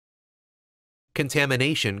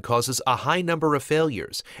Contamination causes a high number of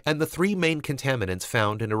failures, and the three main contaminants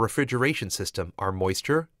found in a refrigeration system are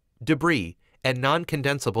moisture, debris, and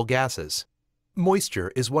non-condensable gases.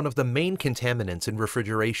 Moisture is one of the main contaminants in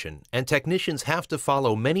refrigeration, and technicians have to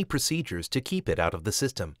follow many procedures to keep it out of the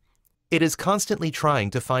system. It is constantly trying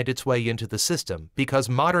to find its way into the system because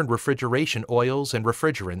modern refrigeration oils and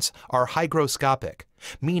refrigerants are hygroscopic,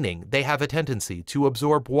 meaning they have a tendency to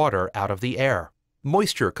absorb water out of the air.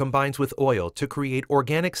 Moisture combines with oil to create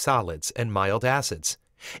organic solids and mild acids.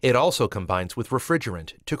 It also combines with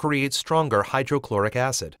refrigerant to create stronger hydrochloric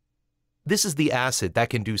acid. This is the acid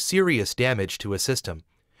that can do serious damage to a system.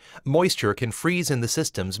 Moisture can freeze in the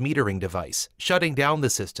system's metering device, shutting down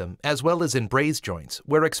the system, as well as in braze joints,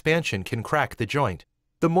 where expansion can crack the joint.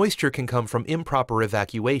 The moisture can come from improper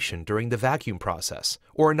evacuation during the vacuum process,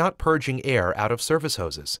 or not purging air out of service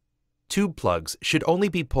hoses. Tube plugs should only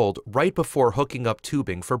be pulled right before hooking up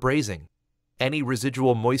tubing for brazing. Any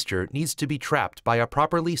residual moisture needs to be trapped by a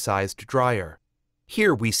properly sized dryer.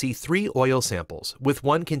 Here we see 3 oil samples, with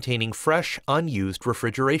one containing fresh, unused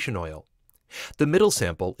refrigeration oil. The middle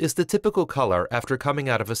sample is the typical color after coming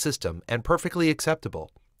out of a system and perfectly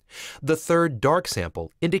acceptable. The third dark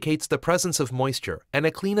sample indicates the presence of moisture, and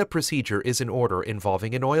a cleanup procedure is in order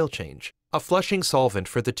involving an oil change, a flushing solvent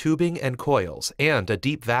for the tubing and coils, and a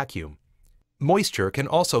deep vacuum. Moisture can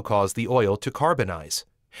also cause the oil to carbonize.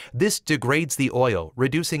 This degrades the oil,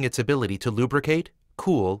 reducing its ability to lubricate,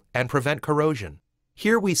 cool, and prevent corrosion.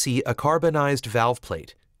 Here we see a carbonized valve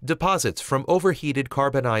plate. Deposits from overheated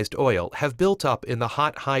carbonized oil have built up in the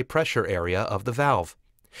hot high-pressure area of the valve.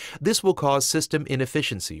 This will cause system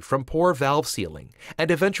inefficiency from poor valve sealing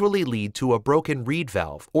and eventually lead to a broken reed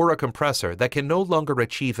valve or a compressor that can no longer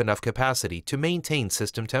achieve enough capacity to maintain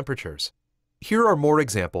system temperatures. Here are more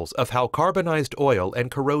examples of how carbonized oil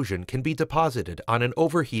and corrosion can be deposited on an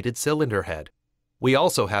overheated cylinder head. We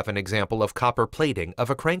also have an example of copper plating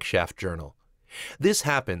of a crankshaft journal. This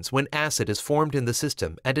happens when acid is formed in the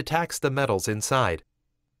system and attacks the metals inside.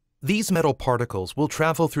 These metal particles will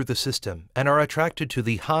travel through the system and are attracted to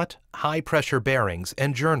the hot, high-pressure bearings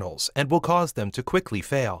and journals and will cause them to quickly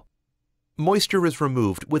fail. Moisture is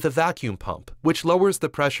removed with a vacuum pump, which lowers the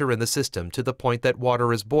pressure in the system to the point that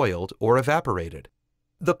water is boiled or evaporated.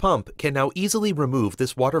 The pump can now easily remove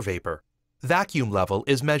this water vapor. Vacuum level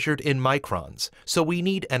is measured in microns, so we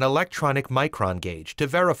need an electronic micron gauge to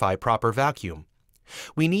verify proper vacuum.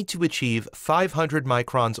 We need to achieve 500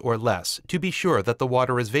 microns or less to be sure that the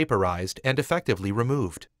water is vaporized and effectively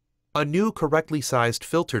removed. A new correctly sized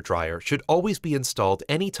filter dryer should always be installed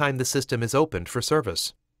anytime the system is opened for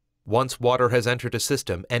service. Once water has entered a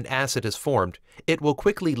system and acid is formed, it will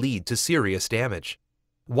quickly lead to serious damage.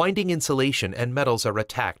 Winding insulation and metals are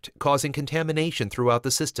attacked, causing contamination throughout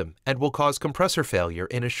the system and will cause compressor failure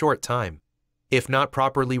in a short time. If not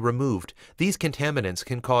properly removed, these contaminants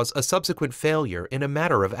can cause a subsequent failure in a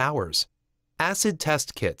matter of hours. Acid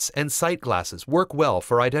test kits and sight glasses work well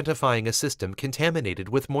for identifying a system contaminated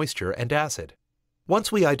with moisture and acid.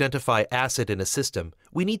 Once we identify acid in a system,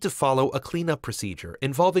 we need to follow a cleanup procedure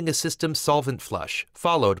involving a system solvent flush,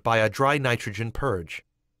 followed by a dry nitrogen purge.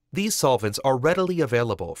 These solvents are readily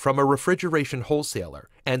available from a refrigeration wholesaler,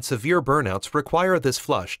 and severe burnouts require this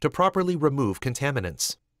flush to properly remove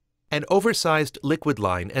contaminants. An oversized liquid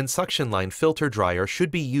line and suction line filter dryer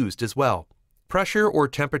should be used as well. Pressure or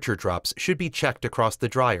temperature drops should be checked across the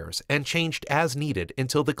dryers and changed as needed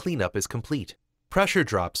until the cleanup is complete. Pressure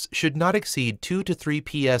drops should not exceed 2 to 3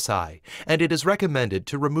 psi, and it is recommended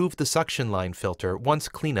to remove the suction line filter once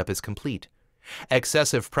cleanup is complete.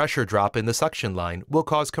 Excessive pressure drop in the suction line will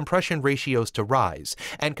cause compression ratios to rise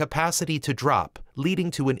and capacity to drop,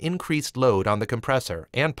 leading to an increased load on the compressor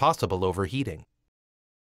and possible overheating.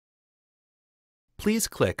 Please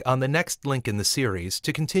click on the next link in the series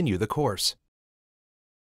to continue the course.